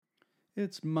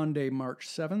It's Monday, March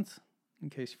 7th, in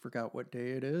case you forgot what day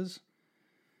it is.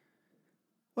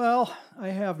 Well, I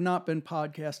have not been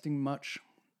podcasting much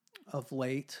of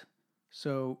late,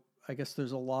 so I guess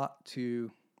there's a lot to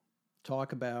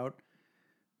talk about.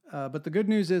 But the good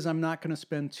news is I'm not going to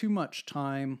spend too much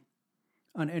time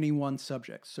on any one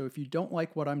subject. So if you don't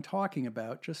like what I'm talking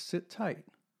about, just sit tight.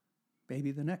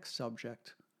 Maybe the next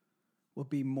subject will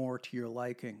be more to your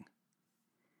liking.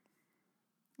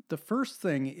 The first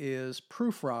thing is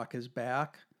Proofrock is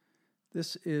back.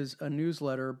 This is a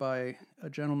newsletter by a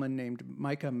gentleman named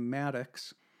Micah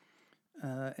Maddox,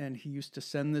 and he used to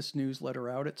send this newsletter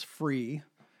out. It's free.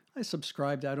 I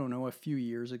subscribed, a few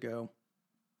years ago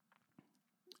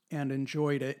and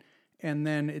enjoyed it, and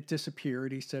then it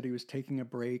disappeared. He said he was taking a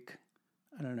break,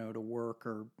 to work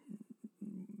or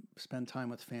spend time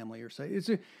with family or say.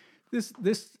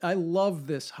 I love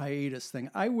this hiatus thing.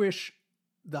 I wish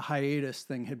the hiatus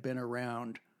thing had been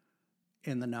around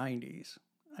in the 90s.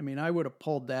 I mean, I would have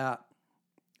pulled that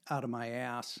out of my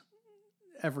ass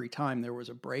every time there was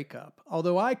a breakup.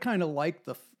 Although I kind of like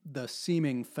the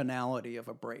seeming finality of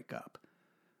a breakup.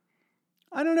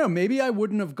 I don't know, maybe I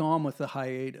wouldn't have gone with the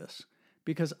hiatus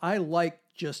because I like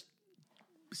just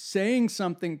saying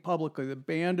something publicly. The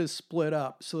band is split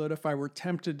up so that if I were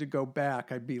tempted to go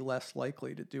back, I'd be less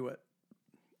likely to do it.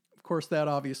 Of course, that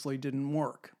obviously didn't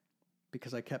work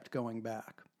because I kept going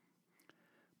back.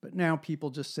 But now people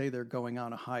just say they're going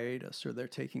on a hiatus or they're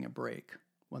taking a break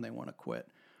when they want to quit.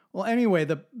 Well, anyway,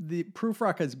 the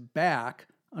Proofrock is back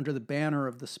under the banner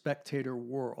of the Spectator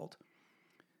World.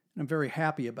 And I'm very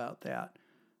happy about that.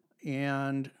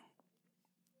 And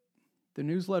the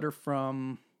newsletter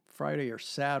from Friday or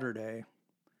Saturday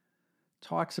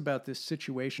talks about this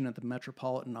situation at the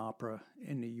Metropolitan Opera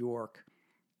in New York.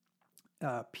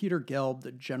 Peter Gelb,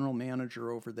 the general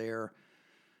manager over there,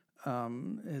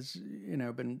 has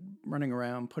been running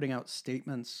around putting out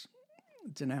statements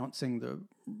denouncing the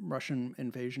Russian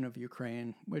invasion of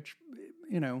Ukraine, which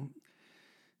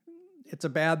it's a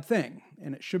bad thing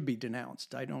and it should be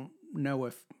denounced. I don't know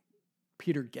if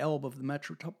Peter Gelb of the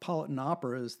Metropolitan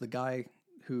Opera is the guy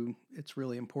who it's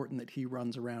really important that he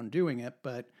runs around doing it,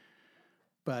 but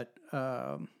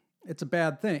it's a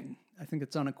bad thing. I think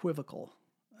it's unequivocal.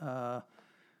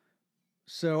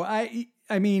 So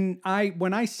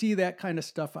when I see that kind of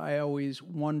stuff, I always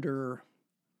wonder,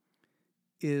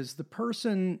 is the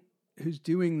person who's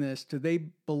doing this, do they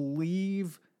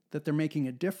believe that they're making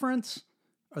a difference?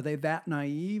 Are they that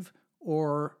naive?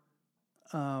 Or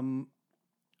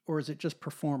is it just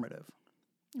performative?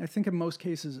 I think in most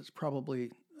cases it's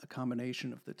probably a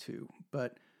combination of the two,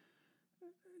 but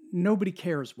nobody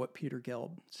cares what Peter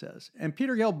Gelb says. And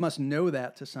Peter Gelb must know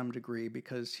that to some degree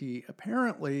because he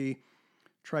apparently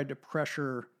tried to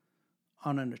pressure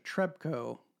Anna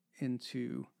Netrebko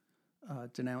into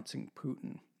denouncing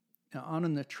Putin. Now, Anna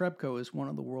Netrebko is one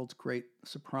of the world's great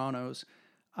sopranos.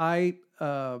 I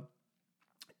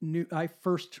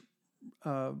first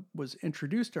was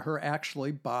introduced to her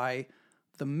actually by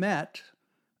the Met.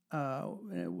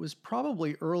 It was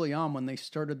probably early on when they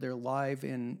started their Live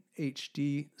in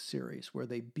HD series where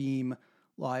they beam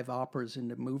live operas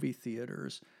into movie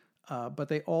theaters. But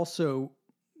they also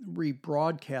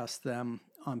rebroadcast them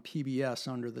on PBS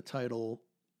under the title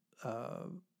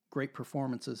Great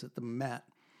Performances at the Met,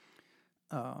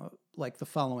 like the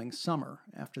following summer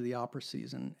after the opera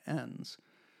season ends.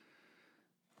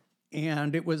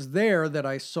 And it was there that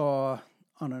I saw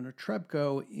Anna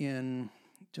Netrebko in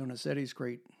Donizetti's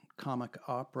great comic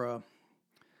opera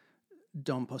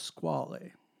Don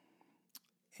Pasquale,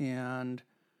 and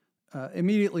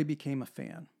immediately became a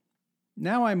fan.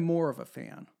 Now I'm more of a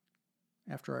fan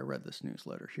after I read this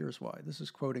newsletter. Here's why. This is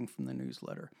quoting from the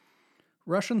newsletter.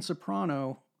 Russian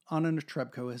soprano Anna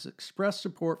Netrebko has expressed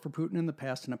support for Putin in the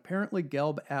past, and apparently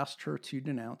Gelb asked her to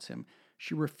denounce him.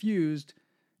 She refused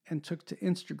and took to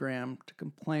Instagram to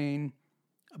complain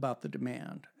about the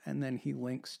demand. And then he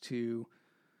links to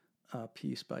a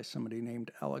piece by somebody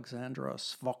named Alexandra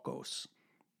Svokos.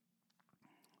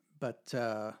 But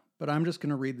I'm just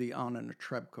going to read the Anna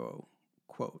Netrebko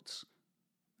quotes.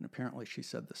 And apparently she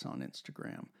said this on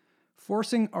Instagram.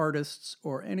 Forcing artists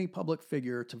or any public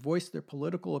figure to voice their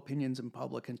political opinions in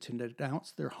public and to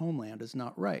denounce their homeland is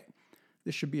not right.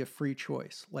 This should be a free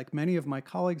choice. Like many of my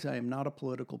colleagues, I am not a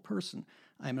political person.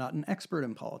 I am not an expert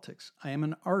in politics. I am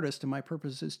an artist, and my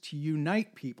purpose is to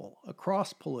unite people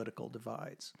across political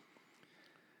divides.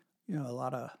 A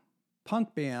lot of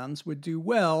punk bands would do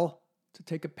well to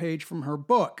take a page from her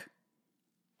book.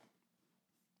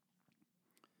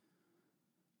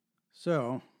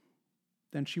 So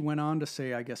then she went on to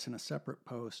say, I guess in a separate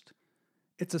post,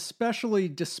 it's especially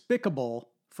despicable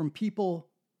from people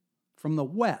from the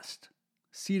West,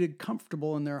 seated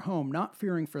comfortable in their home, not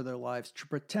fearing for their lives, to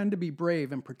pretend to be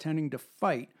brave and pretending to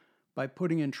fight by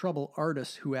putting in trouble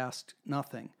artists who asked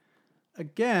nothing.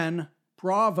 Again,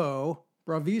 bravo,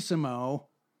 bravissimo,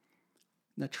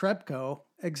 Netrebko,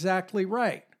 exactly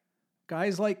right.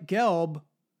 Guys like Gelb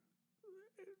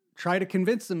try to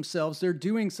convince themselves they're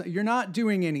doing something. You're not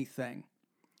doing anything.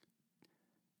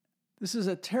 This is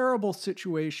a terrible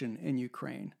situation in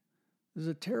Ukraine. This is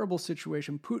a terrible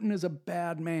situation. Putin is a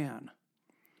bad man.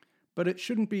 But it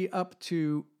shouldn't be up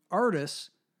to artists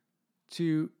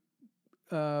to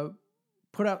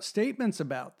put out statements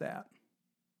about that,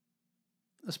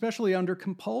 especially under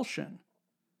compulsion.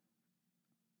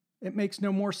 It makes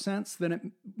no more sense than it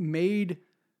made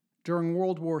during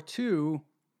World War II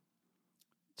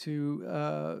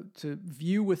to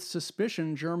view with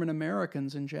suspicion German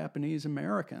Americans and Japanese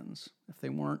Americans if they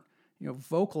weren't,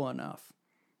 vocal enough,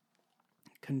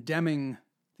 condemning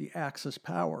the Axis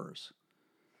powers.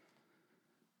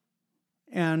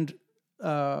 And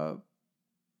as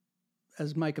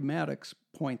Micah Maddox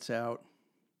points out,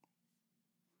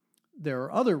 there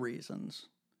are other reasons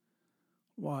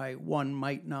why one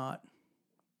might not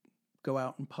go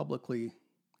out and publicly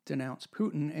denounce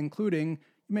Putin, including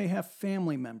you may have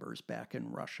family members back in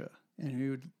Russia and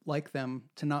you'd like them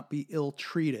to not be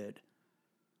ill-treated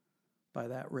by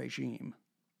that regime.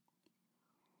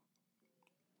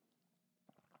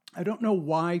 I don't know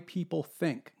why people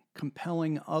think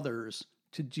compelling others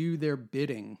to do their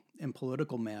bidding in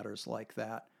political matters like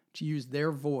that, to use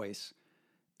their voice,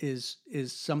 is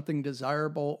something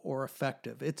desirable or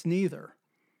effective. It's neither.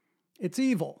 It's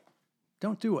evil.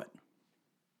 Don't do it.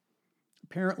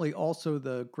 Apparently, also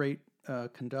the great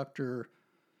conductor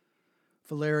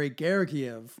Valery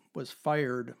Gergiev was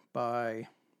fired by,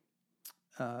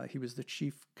 he was the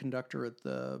chief conductor at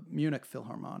the Munich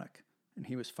Philharmonic, and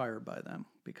he was fired by them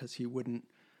because he wouldn't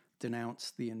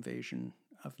denounce the invasion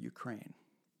of Ukraine.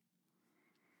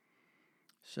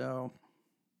 So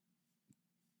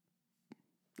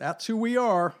that's who we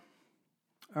are.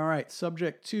 All right,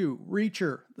 subject 2,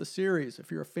 Reacher, the series.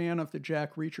 If you're a fan of the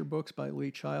Jack Reacher books by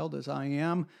Lee Child, as I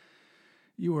am,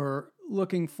 you are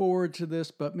looking forward to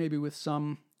this, but maybe with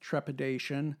some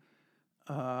trepidation.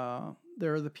 There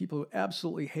are the people who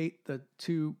absolutely hate the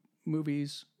 2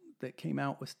 movies that came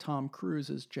out with Tom Cruise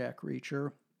as Jack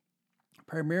Reacher,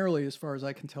 primarily, as far as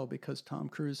I can tell, because Tom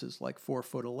Cruise is like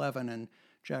 4'11", and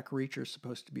Jack Reacher is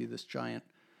supposed to be this giant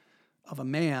of a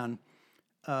man.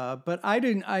 But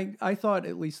I thought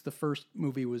at least the first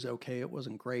movie was okay. It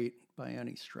wasn't great by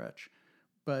any stretch.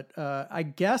 But I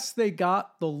guess they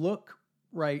got the look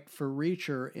right for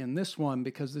Reacher in this one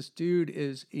because this dude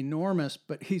is enormous,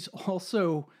 but he's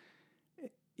also,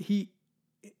 he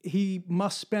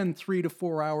must spend 3 to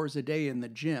 4 hours a day in the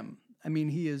gym. I mean,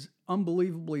 he is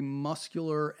unbelievably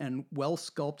muscular and well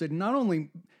sculpted. Not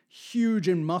only huge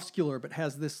and muscular, but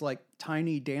has this like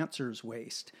tiny dancer's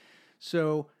waist.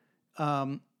 So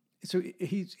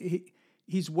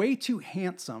he's way too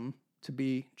handsome to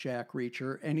be Jack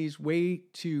Reacher, and he's way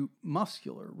too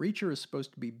muscular. Reacher is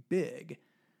supposed to be big,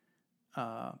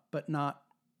 but not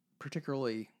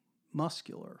particularly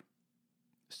muscular.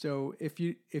 So if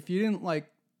you didn't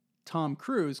like Tom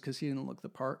Cruise because he didn't look the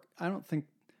part, I don't think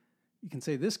you can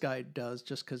say this guy does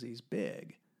just because he's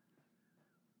big.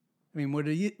 I mean, what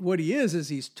he is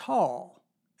he's tall,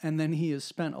 and then he has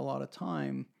spent a lot of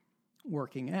time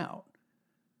working out.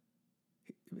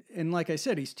 And like I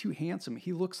said, he's too handsome.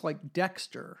 He looks like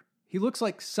Dexter. He looks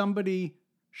like somebody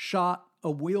shot a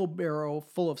wheelbarrow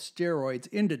full of steroids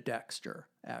into Dexter,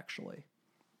 actually.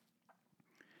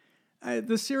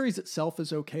 The series itself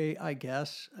is okay, I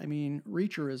guess. I mean,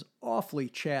 Reacher is awfully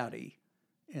chatty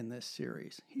in this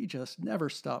series. He just never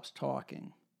stops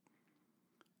talking.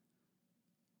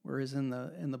 Whereas in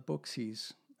the books, he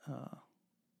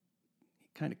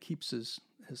kind of keeps his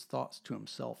thoughts to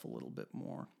himself a little bit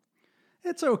more.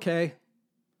 It's okay.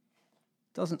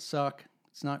 Doesn't suck.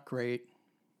 It's not great.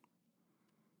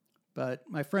 But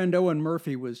my friend Owen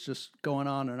Murphy was just going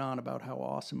on and on about how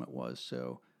awesome it was,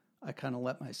 so I kind of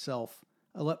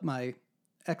let my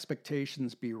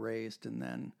expectations be raised and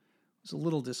then was a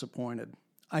little disappointed.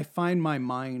 I find my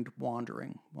mind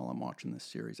wandering while I'm watching this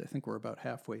series. I think we're about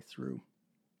halfway through.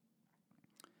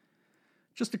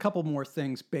 Just a couple more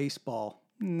things. Baseball.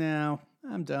 No,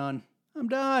 I'm done.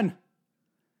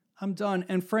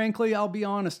 And frankly, I'll be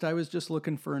honest, I was just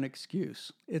looking for an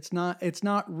excuse. It's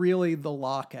not really the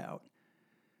lockout.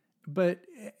 But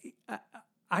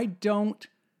I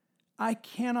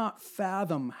cannot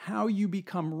fathom how you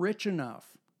become rich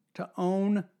enough to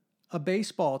own a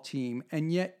baseball team,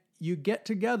 and yet you get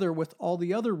together with all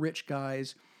the other rich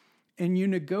guys and you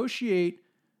negotiate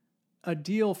a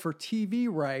deal for TV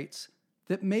rights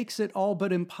that makes it all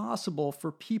but impossible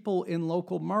for people in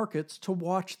local markets to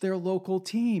watch their local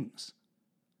teams.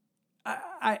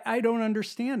 I don't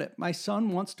understand it. My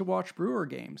son wants to watch Brewer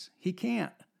games. He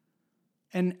can't.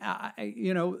 And,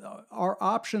 our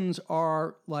options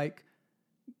are like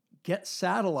get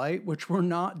satellite, which we're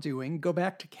not doing, go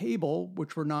back to cable,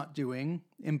 which we're not doing,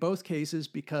 in both cases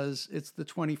because it's the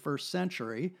 21st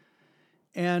century.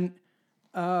 And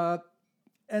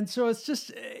so it's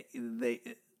just,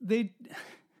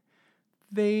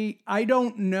 I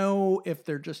don't know if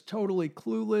they're just totally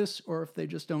clueless or if they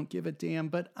just don't give a damn,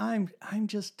 but I'm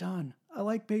just done. I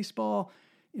like baseball.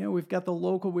 We've got the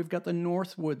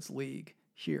Northwoods League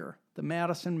here, the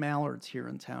Madison Mallards here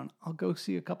in town. I'll go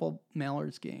see a couple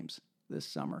Mallards games this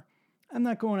summer. I'm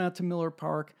not going out to Miller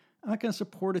Park. I'm not going to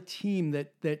support a team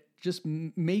that just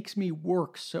makes me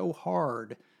work so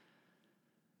hard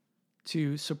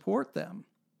to support them.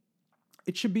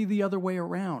 It should be the other way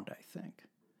around, I think.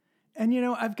 And,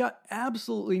 I've got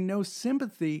absolutely no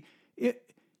sympathy.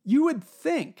 You would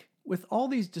think with all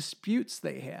these disputes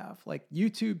they have, like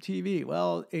YouTube TV,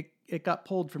 well, it got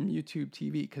pulled from YouTube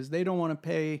TV because they don't want to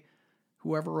pay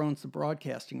whoever owns the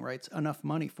broadcasting rights enough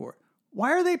money for it.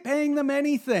 Why are they paying them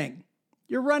anything?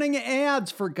 You're running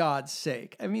ads, for God's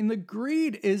sake. I mean, the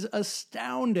greed is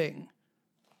astounding.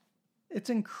 It's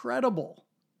incredible.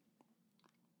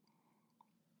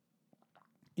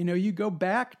 You go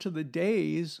back to the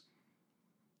days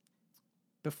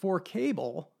before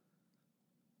cable,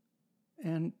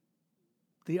 and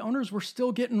the owners were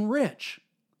still getting rich,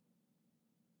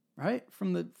 right?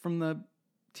 From the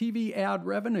TV ad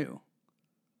revenue.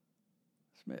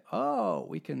 Oh,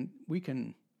 we can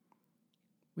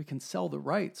sell the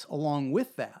rights along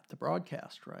with that, the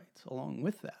broadcast rights along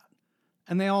with that.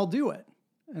 And they all do it.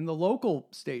 And the local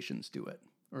stations do it,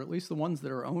 or at least the ones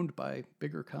that are owned by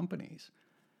bigger companies.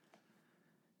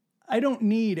 I don't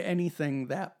need anything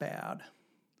that bad.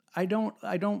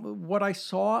 What I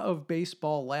saw of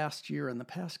baseball last year and the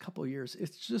past couple of years,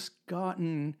 it's just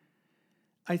gotten,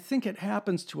 I think it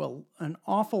happens to an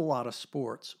awful lot of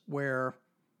sports where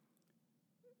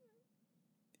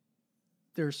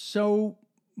there's so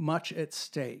much at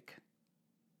stake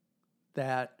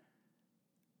that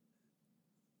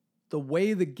the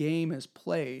way the game is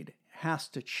played has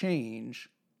to change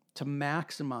to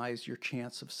maximize your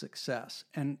chance of success.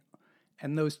 And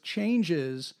those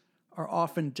changes are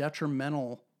often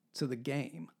detrimental to the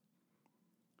game.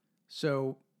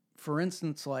 So, for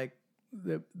instance, like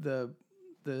the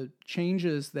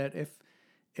changes that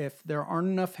if there aren't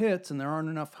enough hits and there aren't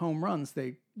enough home runs,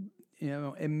 they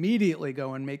immediately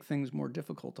go and make things more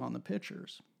difficult on the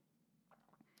pitchers.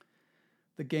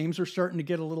 The games are starting to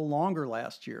get a little longer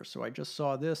last year. So I just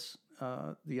saw this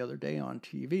the other day on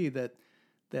TV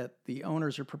that the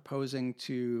owners are proposing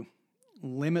to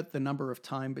limit the number of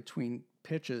time between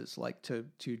pitches, like to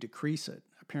decrease it.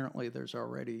 Apparently there's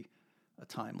already a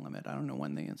time limit. I don't know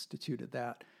when they instituted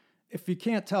that. If you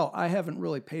can't tell, I haven't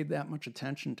really paid that much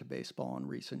attention to baseball in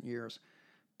recent years.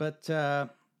 But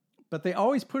they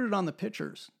always put it on the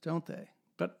pitchers, don't they?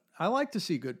 But I like to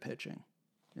see good pitching,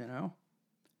 I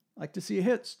like to see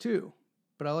hits too,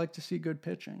 but I like to see good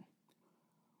pitching.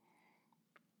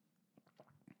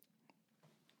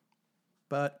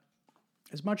 But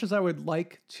as much as I would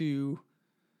like to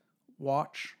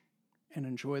watch and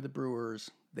enjoy the Brewers,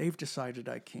 they've decided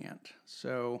I can't.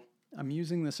 So I'm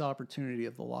using this opportunity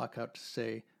of the lockout to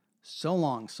say, so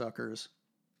long, suckers.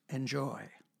 Enjoy.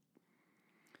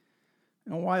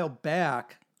 And a while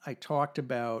back, I talked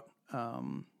about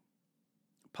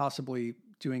possibly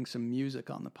doing some music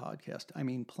on the podcast. I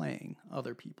mean, playing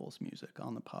other people's music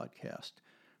on the podcast,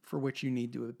 for which you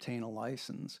need to obtain a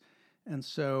license. And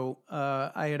so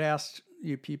I had asked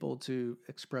you people to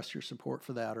express your support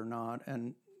for that or not,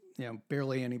 and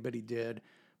barely anybody did.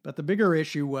 But the bigger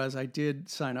issue was I did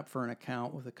sign up for an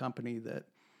account with a company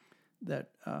that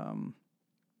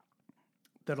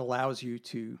allows you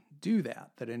to do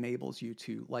that enables you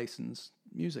to license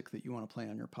music that you want to play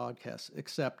on your podcast.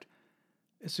 Except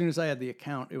as soon as I had the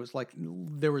account, it was like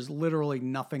there was literally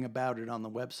nothing about it on the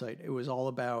website. It was all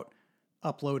about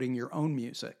uploading your own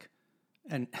music,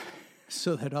 and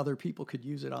so that other people could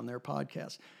use it on their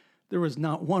podcast. There was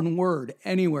not one word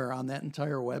anywhere on that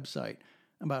entire website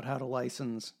about how to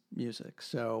license music.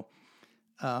 So,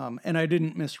 and I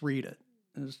didn't misread it.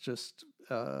 It was just,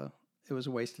 it was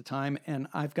a waste of time. And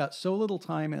I've got so little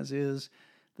time as is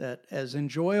that, as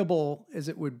enjoyable as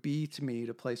it would be to me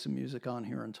to play some music on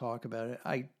here and talk about it,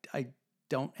 I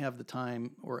don't have the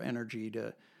time or energy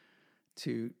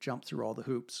to jump through all the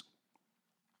hoops.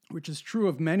 which is true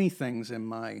of many things in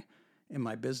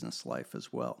my business life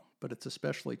as well. But it's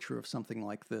especially true of something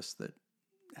like this that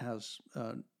has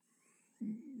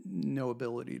no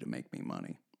ability to make me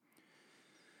money.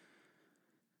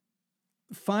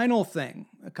 Final thing,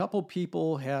 a couple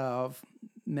people have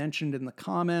mentioned in the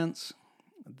comments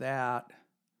that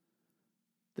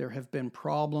there have been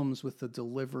problems with the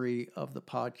delivery of the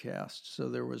podcast. So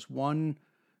there was one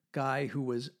guy who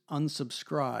was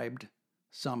unsubscribed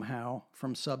somehow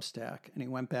from Substack, and he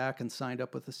went back and signed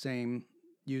up with the same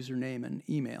username and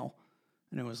email,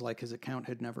 and it was like his account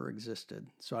had never existed.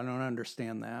 So I don't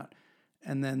understand that.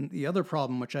 And then the other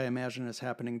problem, which I imagine is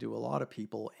happening to a lot of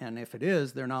people, and if it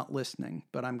is, they're not listening,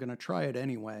 but I'm going to try it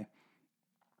anyway,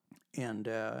 and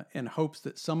in hopes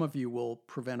that some of you will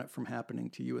prevent it from happening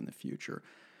to you in the future.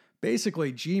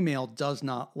 Basically, Gmail does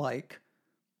not like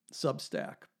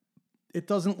Substack. It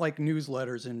doesn't like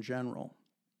newsletters in general.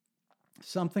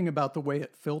 Something about the way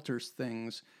it filters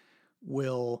things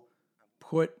will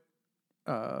put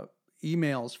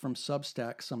emails from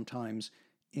Substack sometimes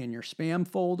in your spam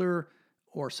folder,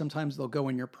 or sometimes they'll go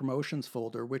in your promotions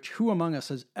folder, which who among us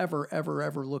has ever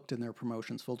looked in their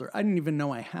promotions folder? I didn't even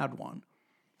know I had one.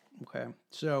 Okay,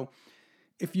 so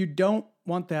if you don't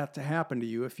want that to happen to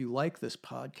you, if you like this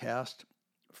podcast,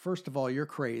 first of all, you're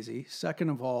crazy. Second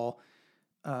of all,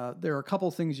 there are a couple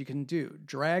things you can do.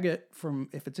 Drag it from,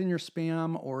 if it's in your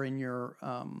spam or in your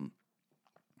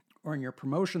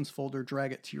promotions folder,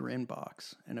 drag it to your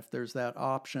inbox. And if there's that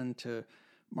option to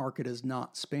mark it as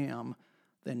not spam,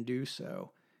 then do so.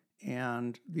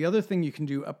 And the other thing you can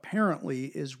do apparently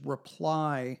is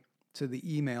reply to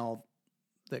the email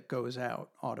that goes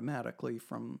out automatically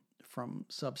from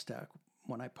Substack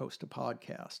when I post a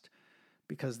podcast,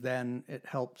 because then it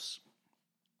helps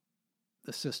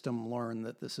the system learn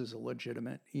that this is a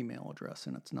legitimate email address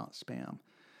and it's not spam.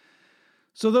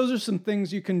 So those are some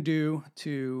things you can do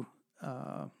to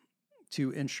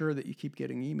ensure that you keep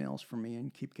getting emails from me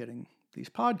and keep getting these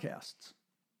podcasts,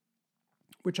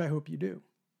 which I hope you do.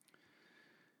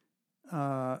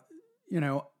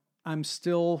 I'm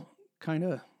still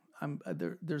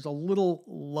there's a little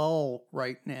lull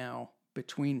right now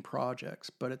between projects,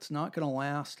 but it's not going to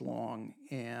last long,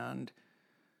 and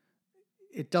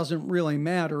it doesn't really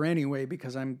matter anyway,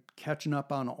 because I'm catching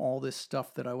up on all this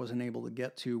stuff that I wasn't able to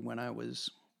get to when I was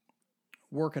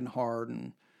working hard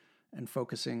and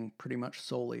focusing pretty much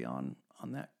solely on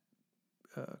that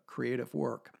creative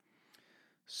work.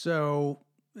 So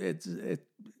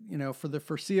for the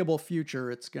foreseeable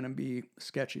future, it's going to be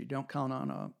sketchy. Don't count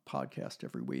on a podcast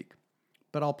every week,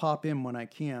 but I'll pop in when I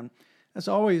can. As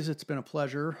always, it's been a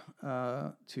pleasure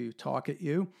to talk at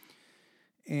you,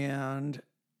 and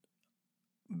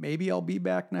maybe I'll be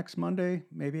back next Monday.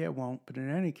 Maybe I won't, but in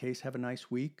any case, have a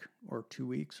nice week or 2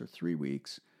 weeks or 3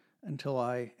 weeks until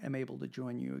I am able to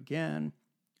join you again.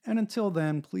 And until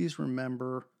then, please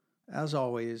remember, as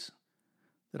always,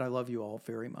 that I love you all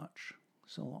very much.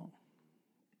 So long.